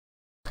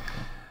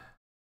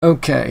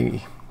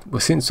Okay, well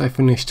since I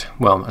finished,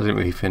 well I didn't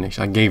really finish,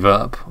 I gave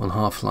up on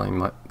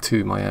Half-Life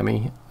 2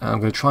 Miami. I'm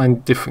going to try a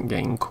different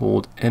game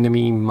called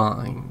Enemy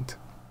Mind,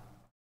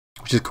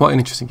 which is quite an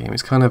interesting game.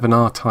 It's kind of an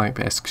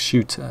R-Type-esque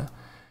shooter,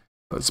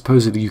 but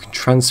supposedly you can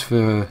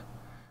transfer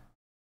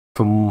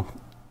from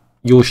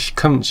your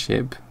current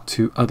ship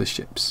to other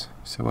ships.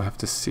 So we'll have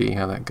to see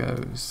how that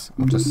goes.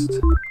 I'll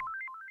just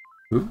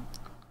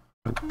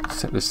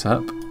set this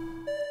up.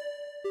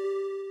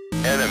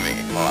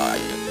 Enemy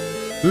Mind.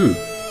 Ooh,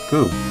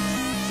 cool.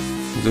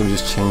 Let me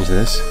just change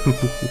this. There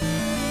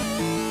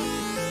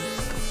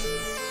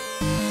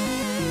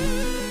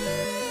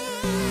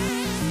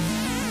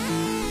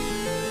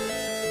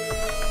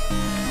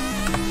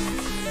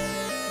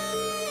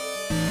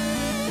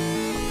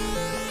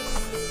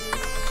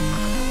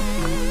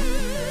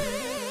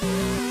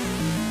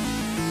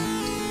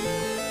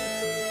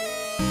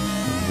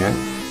we go.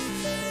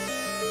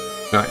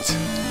 Right.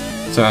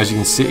 So as you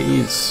can see,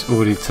 it's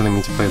already telling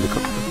me to play the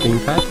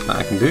gamepad. That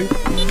I can do.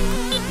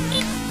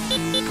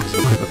 Let's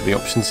have a quick look at the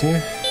options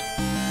here.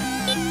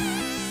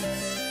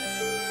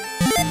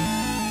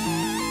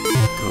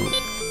 Cool.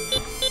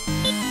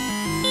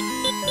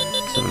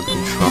 So the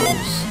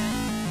controls.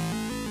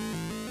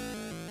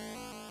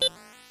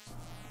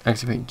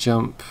 Activate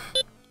jump,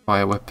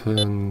 fire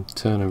weapon,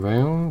 turn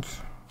around.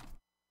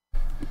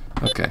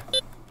 Okay.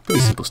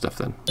 Pretty simple stuff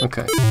then.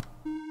 Okay.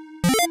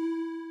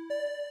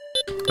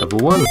 Level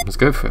 1, let's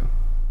go for it.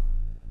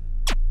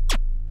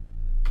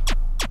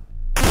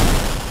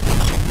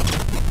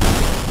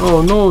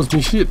 Oh no, it's my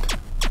ship.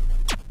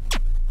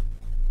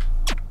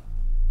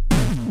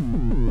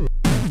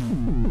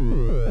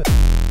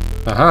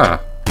 Aha!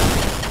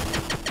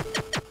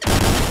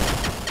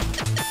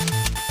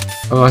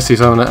 Oh, I see,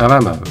 so I'm out of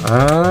ammo.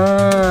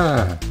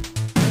 Ah!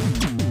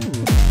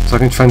 So I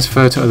can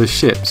transfer to other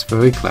ships.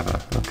 Very clever.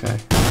 Okay.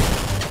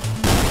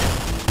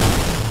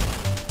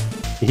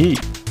 Hee.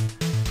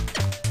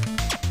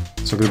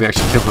 So I'm going to be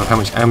actually careful of how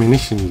much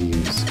ammunition you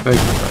use. Very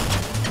clever.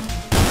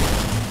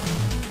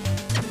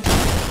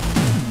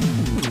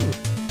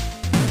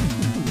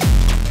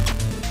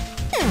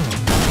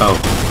 Oh,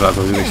 I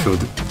was make sure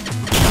that...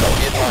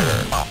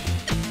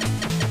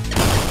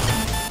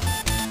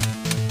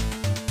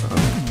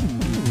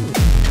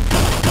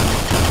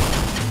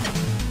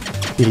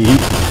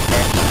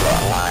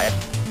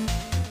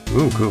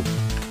 Ooh, cool.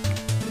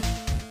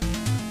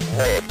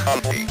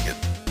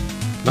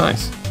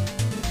 Nice.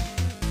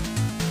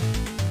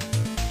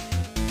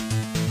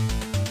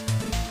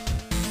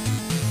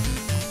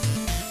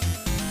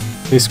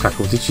 This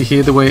crackle, did you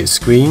hear the way it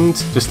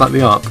screamed? Just like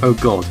the Ark. Oh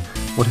god.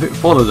 What if it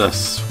followed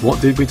us? What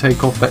did we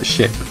take off that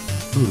ship?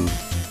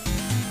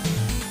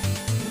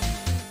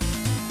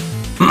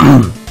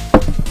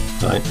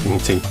 Right,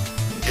 E.T.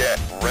 Get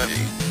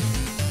ready.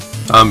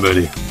 I'm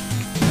ready.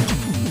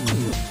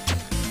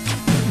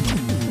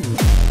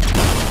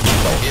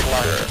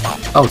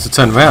 Oh, to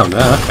turn around.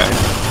 Okay.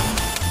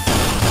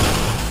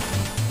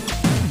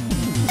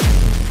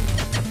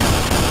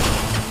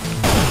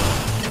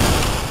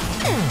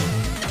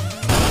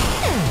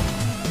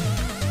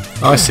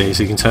 Oh, I see,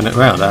 so you can turn it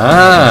around.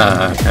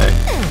 Ah, okay.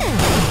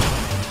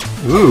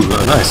 Ooh,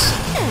 nice.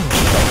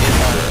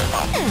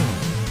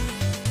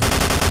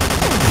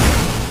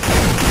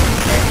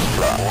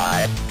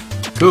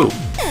 Cool.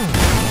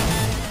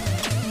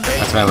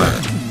 That's ammo.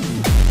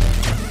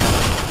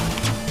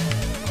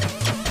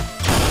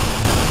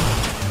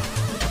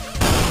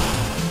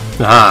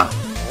 Ah.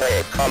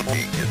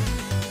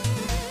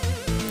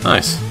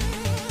 Nice.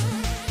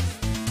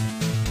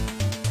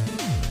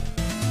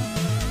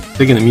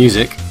 Digging the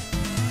music.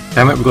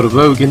 Damn it, we've got a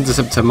rogue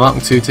interceptor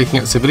Mark II taking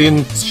out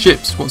civilian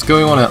ships. What's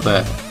going on out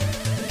there?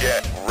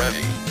 Get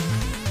ready.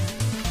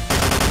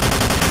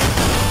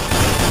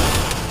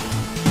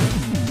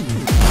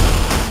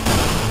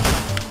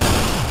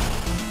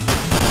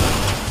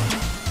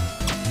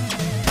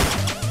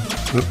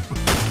 Oop.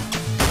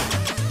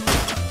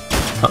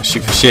 Can't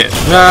shoot for shit.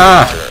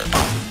 Ah!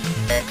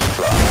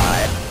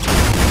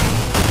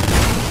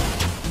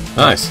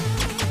 Nice.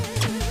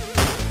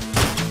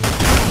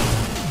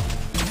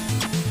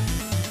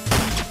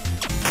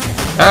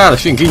 Ah, the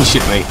shooting green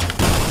shit me.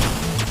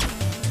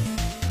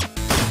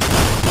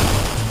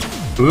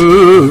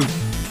 Ooh.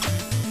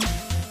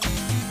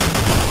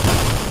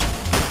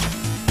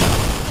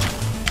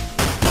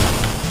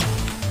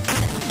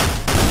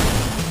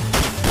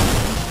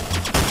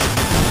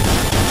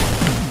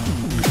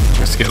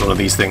 Let's get one of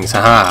these things.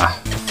 Haha.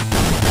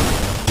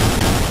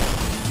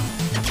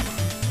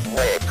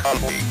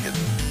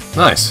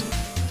 Nice.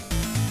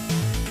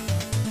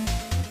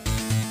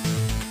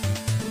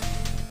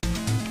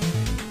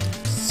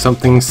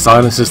 Something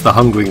silences the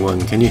hungry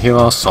one. Can you hear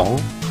our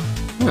song?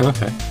 Oh,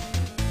 okay.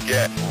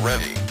 Get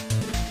ready.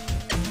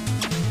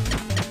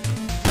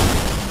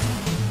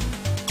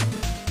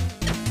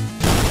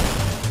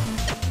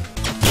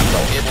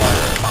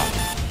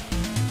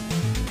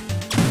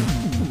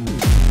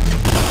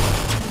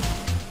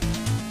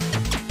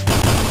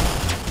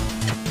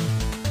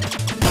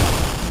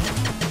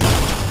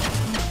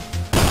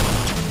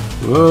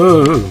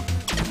 Whoa!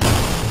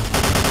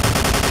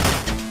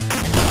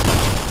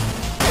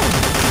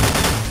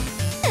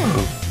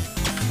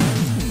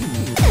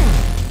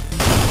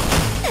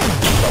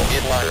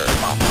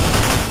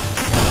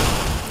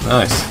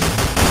 Nice.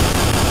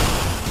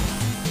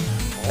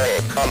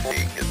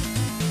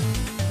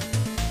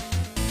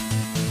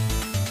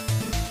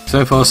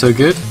 So far so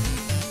good.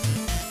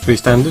 Pretty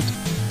standard.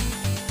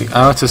 The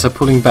Aratus are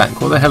pulling back.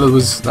 What the hell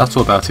was that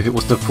all about if it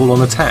was the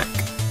full-on attack?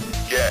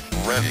 Get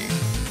ready.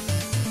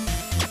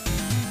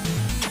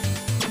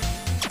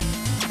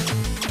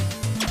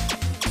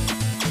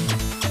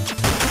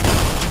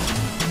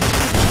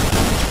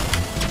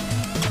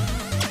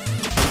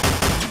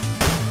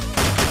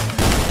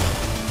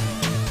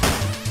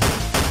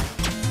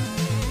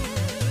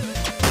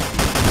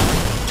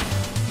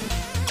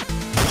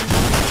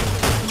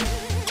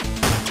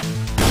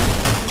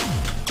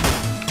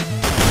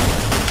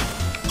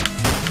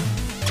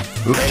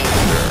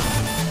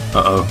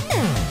 Uh-oh.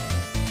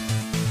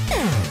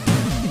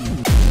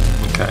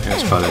 Okay,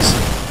 let's try this.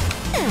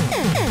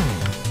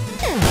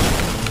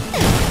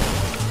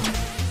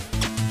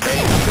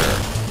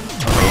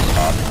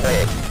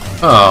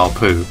 Oh,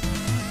 poo.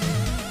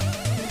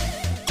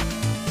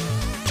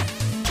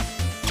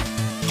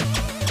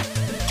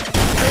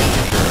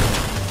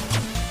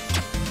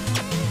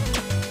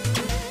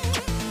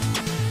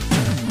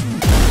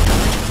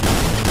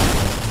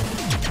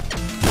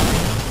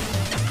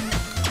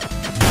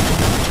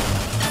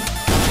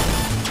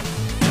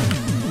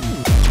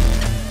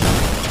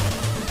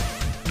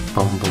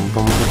 Bum bum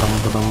bum bum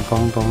bum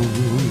bum bum.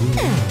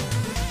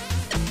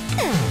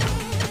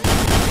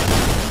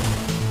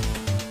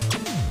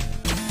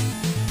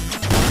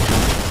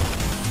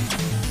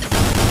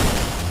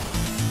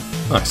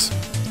 Nice.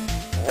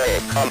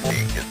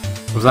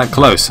 Was that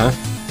close, huh?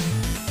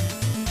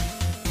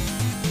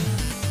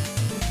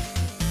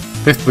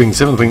 5th wing,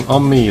 7th wing,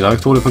 on me.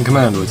 Direct order from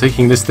command. We're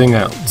taking this thing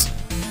out.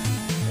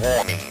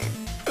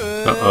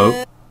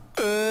 Uh-oh.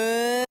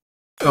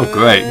 Oh,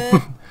 great.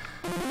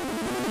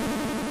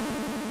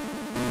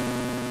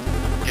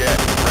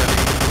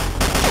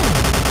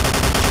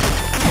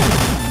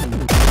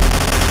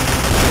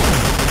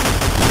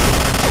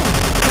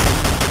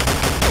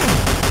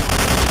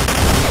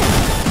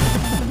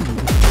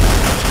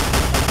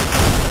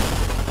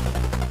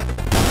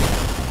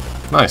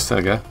 Nice, there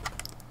we go.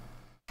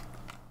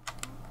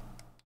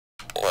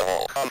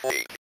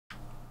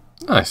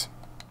 Nice.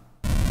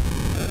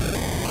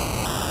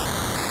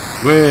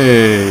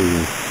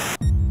 Way.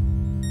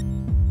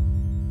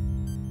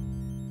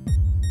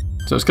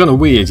 So it's kind of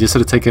weird, you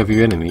sort of take over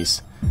your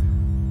enemies.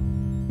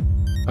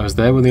 I was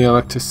there when the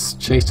Arctus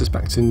chased us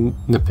back to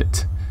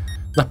Nupit.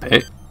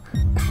 Nupit?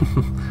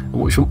 I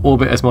watched from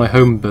orbit as my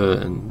home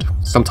burned.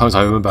 Sometimes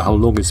I remember how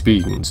long it's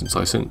been since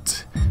I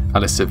sent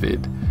Alice a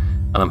vid,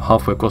 and I'm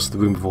halfway across the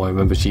room before I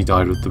remember she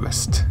died with the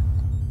rest.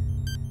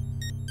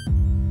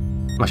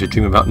 I should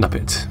dream about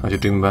Nupit. I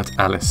should dream about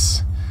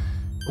Alice.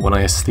 But when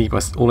I sleep,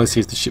 all I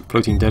see is the ship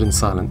floating dead and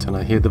silent, and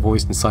I hear the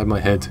voice inside my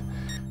head.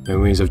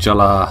 Memories of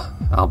Jala,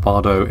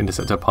 Albardo,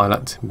 Interceptor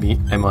Pilot,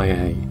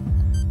 MIA.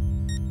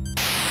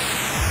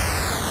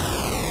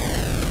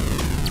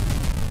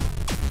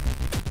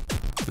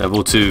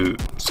 Level 2.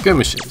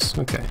 Skirmishes.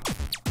 Okay.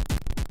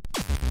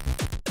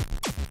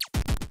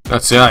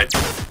 That's right.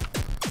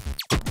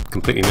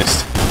 Completely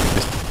missed.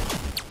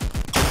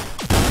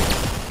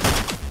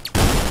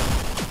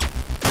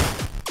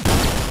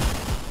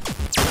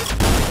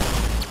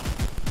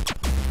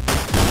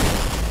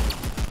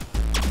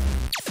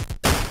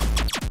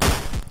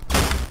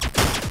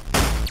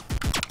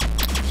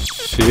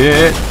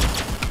 Shit.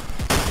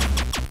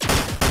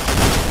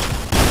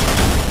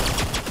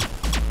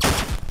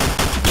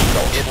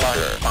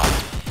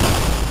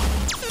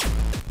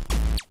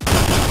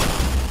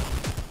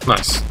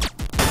 Nice.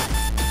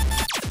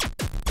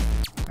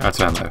 Out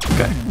of ammo,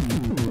 okay.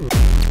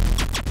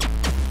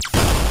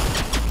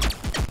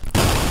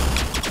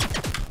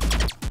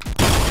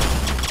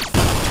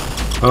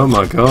 Oh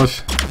my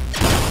gosh.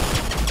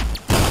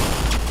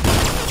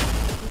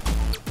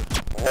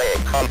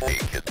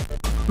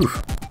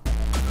 Oof.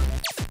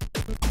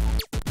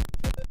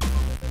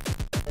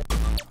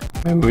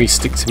 Memories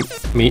stick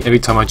to me every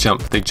time I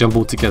jump. They jump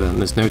all together and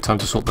there's no time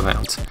to sort them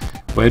out.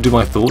 Where do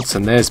my thoughts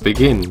and theirs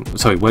begin?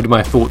 Sorry, where do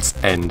my thoughts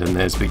end and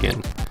theirs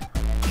begin?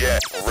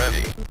 Get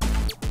ready.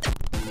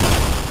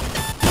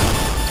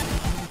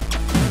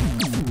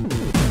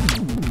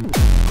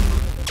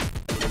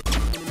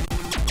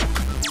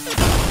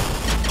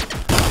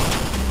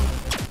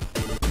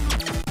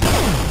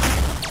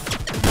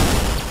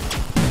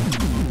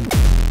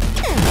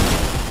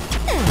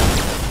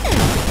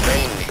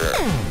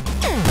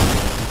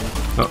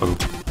 Uh-oh.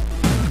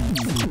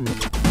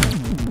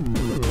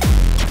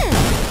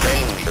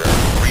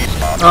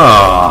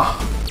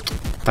 Ah,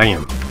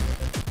 damn.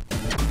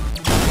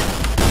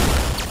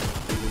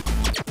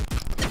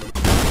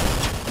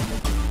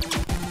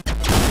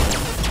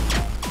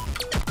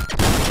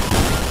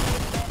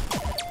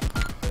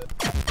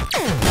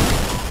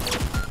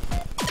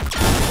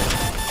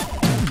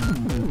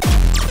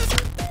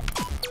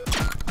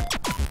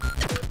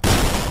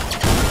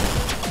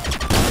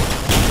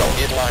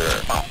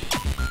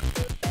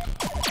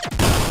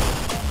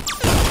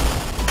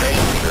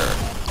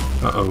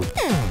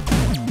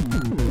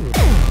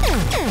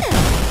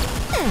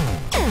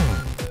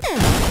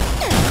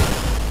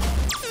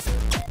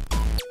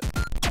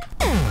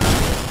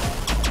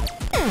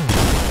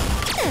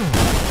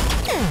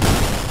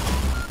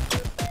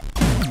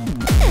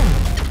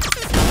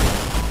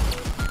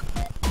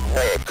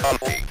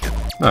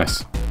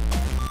 Nice.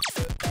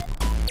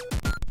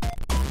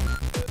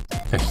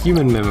 A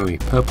human memory,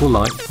 purple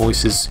light,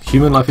 voices,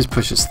 human life is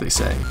precious, they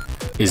say.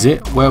 Is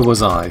it? Where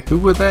was I? Who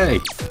were they?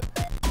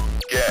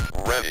 Get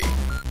ready.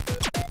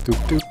 Doop,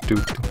 doop,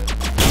 doop, doop.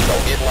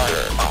 Don't get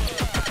lighter.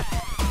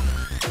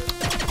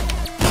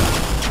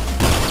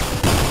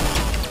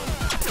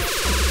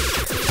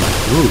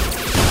 Ooh.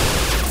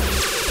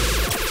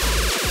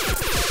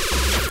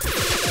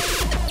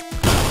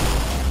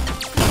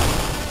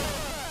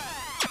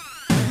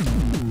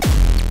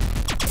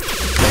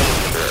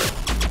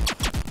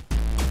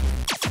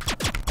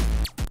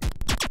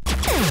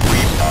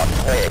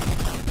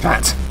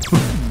 That.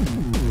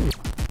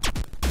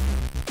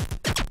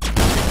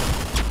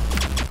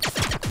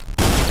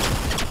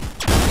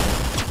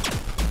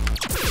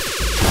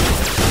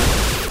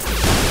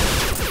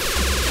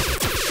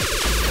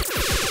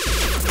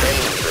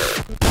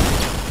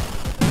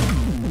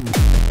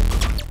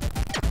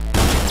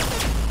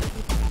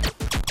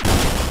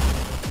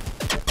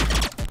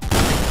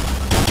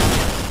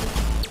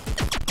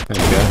 There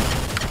you go.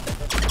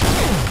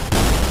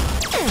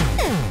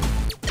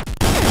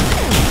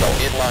 Don't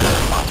get lighter.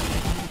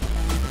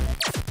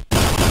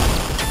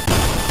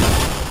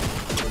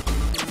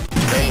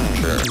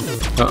 Danger.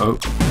 Uh-oh.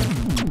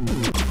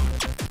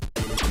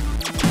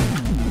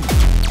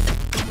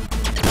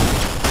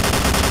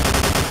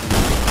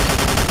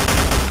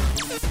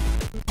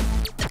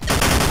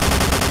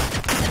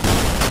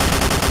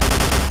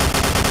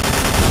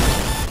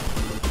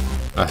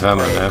 That's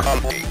ammo there.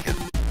 Complete.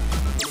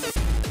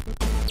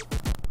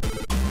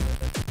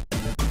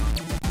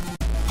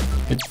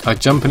 I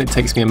jump and it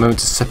takes me a moment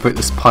to separate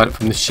this pilot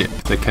from the ship.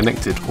 They're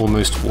connected,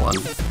 almost one.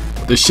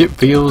 The ship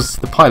feels,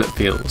 the pilot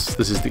feels.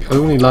 This is the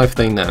only life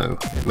they know.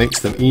 It makes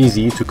them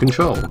easy to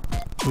control.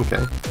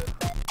 Okay.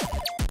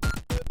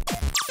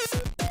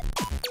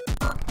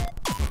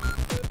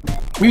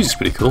 Music's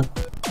pretty cool.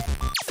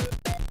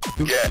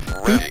 Get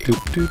ready.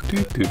 Doop, doop,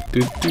 doop, doop,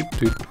 doop, doop,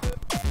 doop.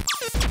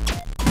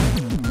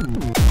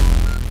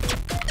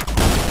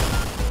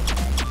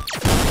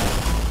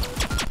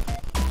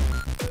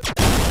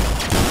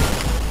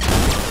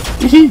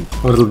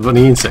 What a little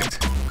bunny insect.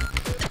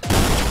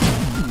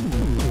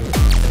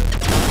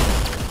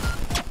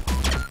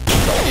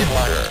 Don't get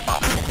lighter.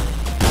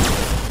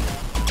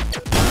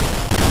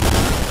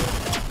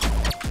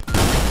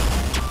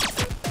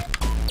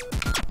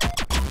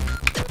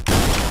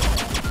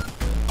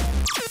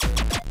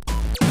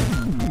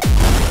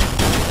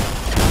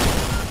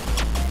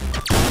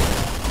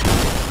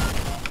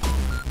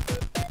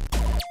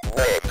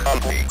 Way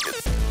complete.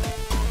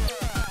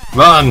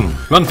 Run!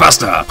 Run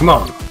faster! Come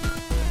on!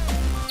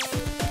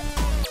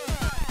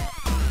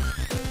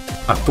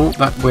 I thought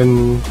that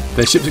when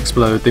their ships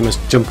explode, they must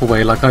jump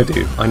away like I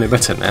do. I know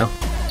better now.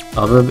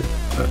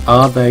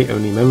 Are they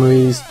only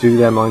memories? Do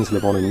their minds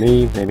live on in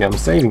me? Maybe I'm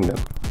saving them.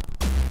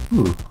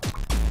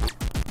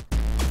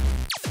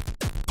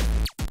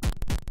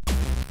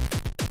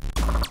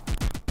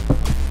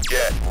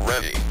 Get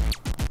ready.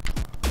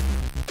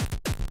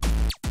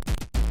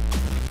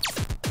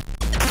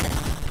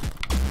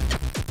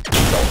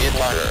 Don't get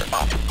lighter.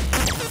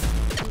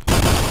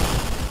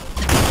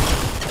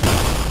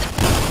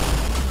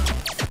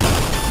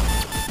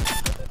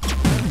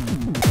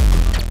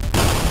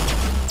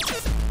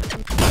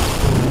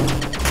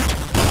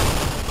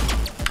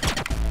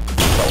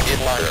 Don't get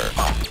lighter.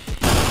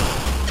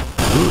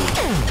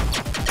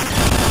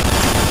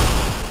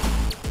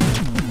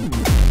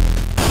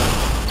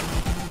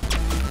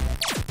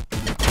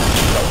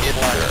 Don't get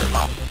lighter.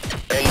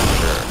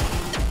 Danger.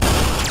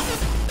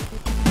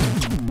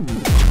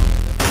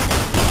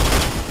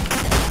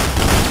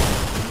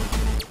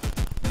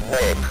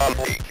 Way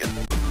complete.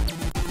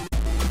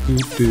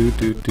 Do, do,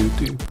 do, do,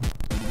 do.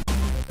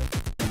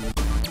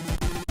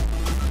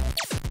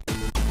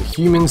 The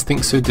humans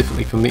think so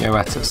differently from the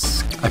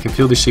Eratus. I can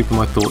feel the shape of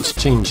my thoughts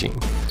changing.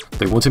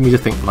 They wanted me to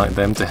think like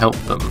them to help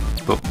them,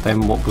 but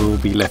then what will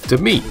be left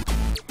of me?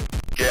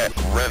 Get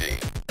ready.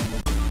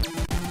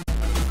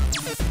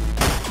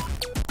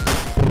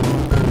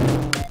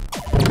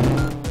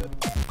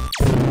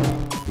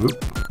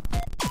 Whoop.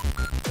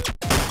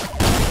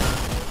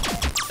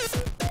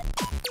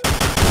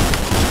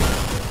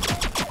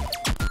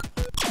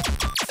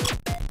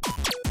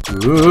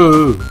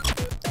 Ooh.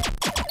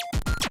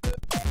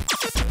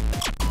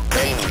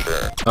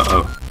 Danger.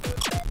 Uh-oh.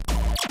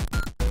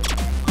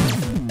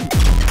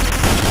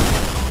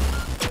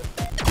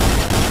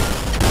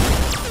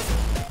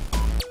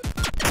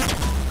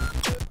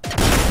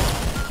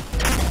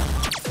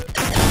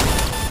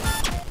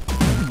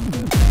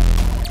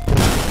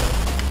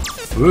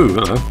 Ooh,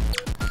 hello.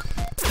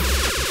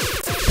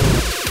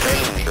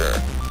 Danger.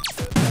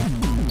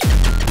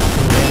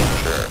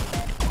 Danger.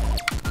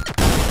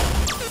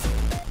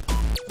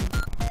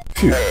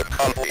 Phew. Way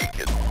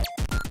complete.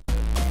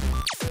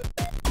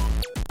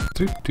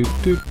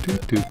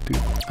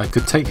 I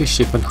could take a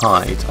ship and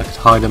hide. I could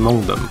hide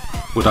among them.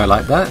 Would I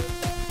like that?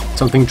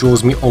 Something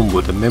draws me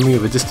onward, a memory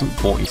of a distant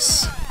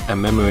voice. A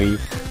memory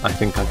I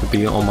think I could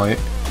be on my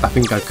I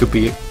think I could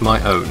be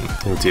my own.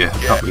 Oh dear,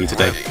 I can't believe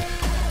today.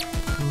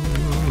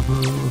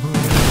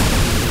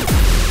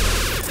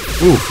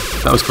 Ooh,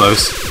 that was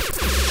close.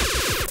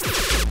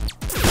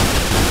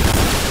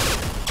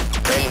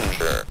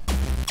 Danger.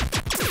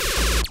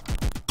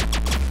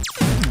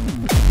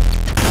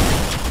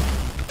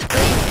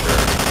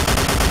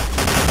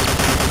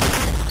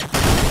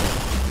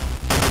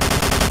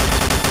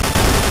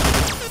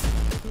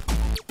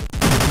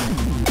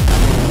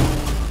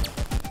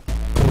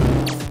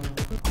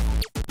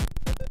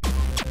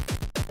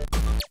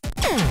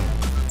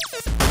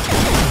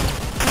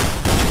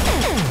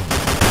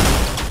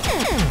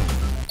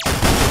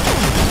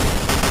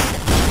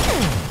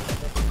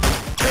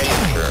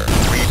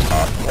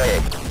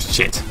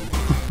 Shit.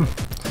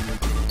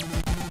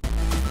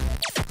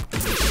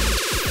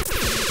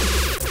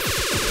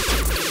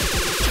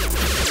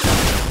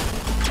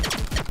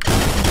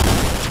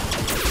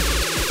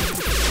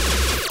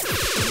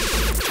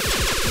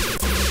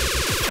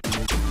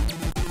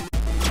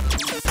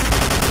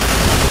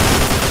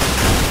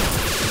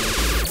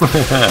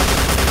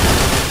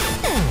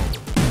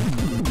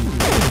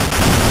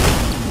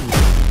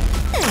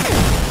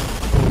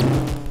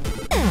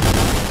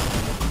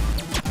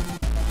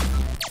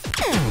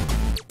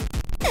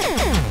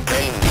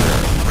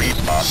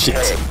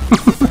 Shit.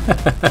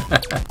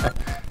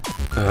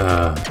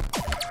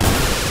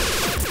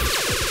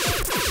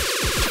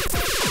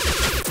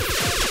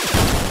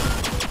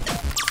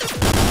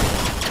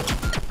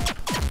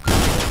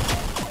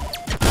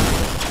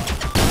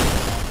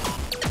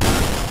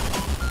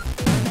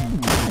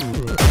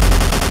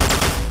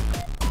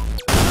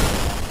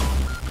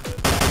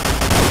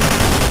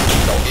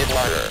 Don't get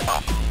lighter.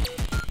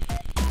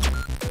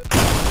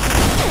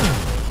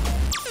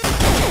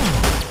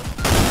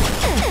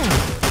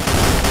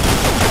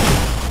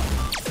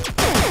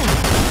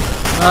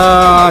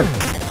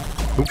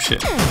 Oh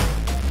shit.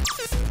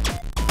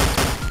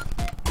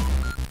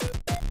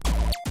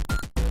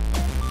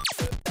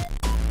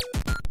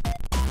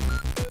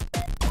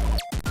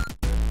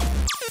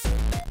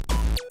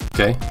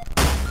 Okay.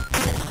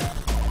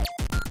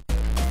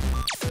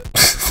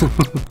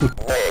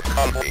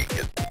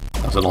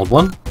 That was an odd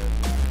one.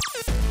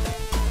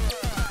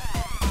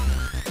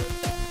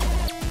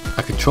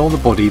 I control the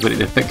body, but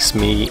it affects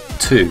me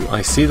too.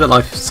 I see the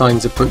life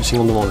signs approaching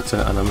on the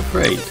monitor, and I'm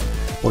afraid.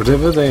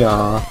 Whatever they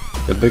are,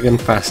 they're big and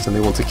fast and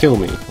they want to kill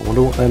me. I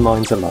wonder what their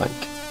minds are like.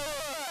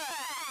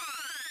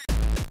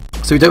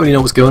 So we don't really know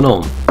what's going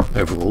on,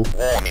 overall.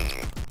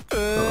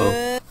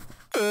 Uh-oh.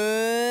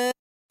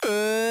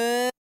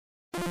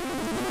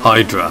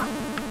 Hydra.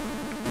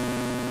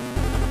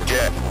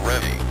 Get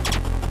ready.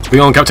 Be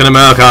on, Captain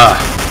America!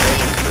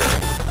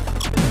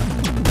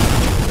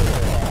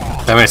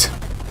 Damn it.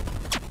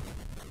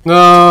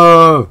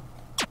 No!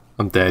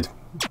 I'm dead.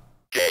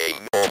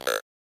 Game over.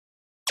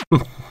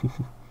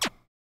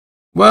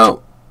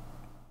 Well,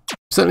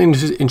 certainly an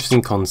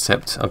interesting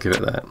concept, I'll give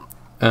it that.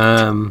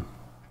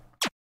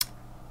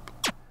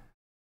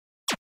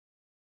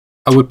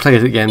 I would play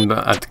it again,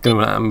 but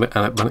I'm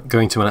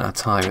going to run out of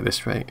time at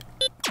this rate.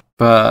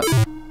 But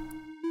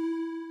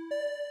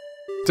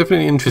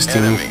definitely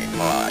interesting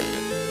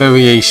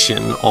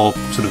variation of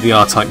sort of the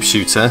R-type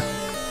shooter.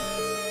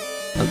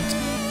 And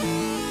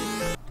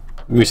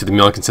muted the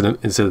mic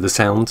instead of the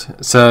sound.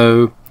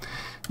 So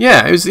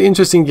yeah, it was an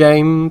interesting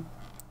game.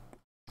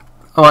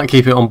 I might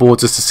keep it on board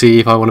just to see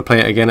if I want to play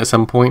it again at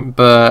some point,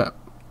 but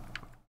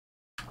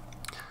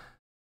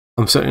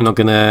I'm certainly not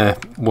going to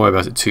worry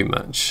about it too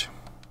much.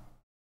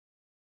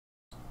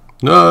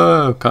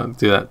 No, can't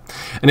do that.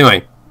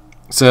 Anyway,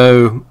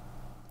 so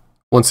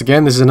once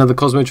again, this is another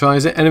Cosmo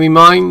Tries It. Enemy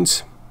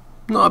Mind,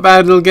 not a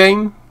bad little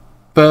game,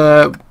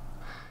 but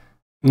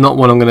not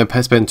one I'm going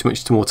to spend too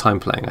much more time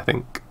playing, I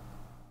think.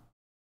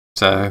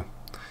 So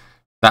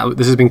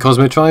this has been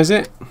Cosmo Tries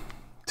It.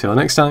 Till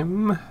next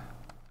time.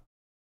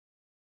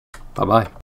 Bye bye.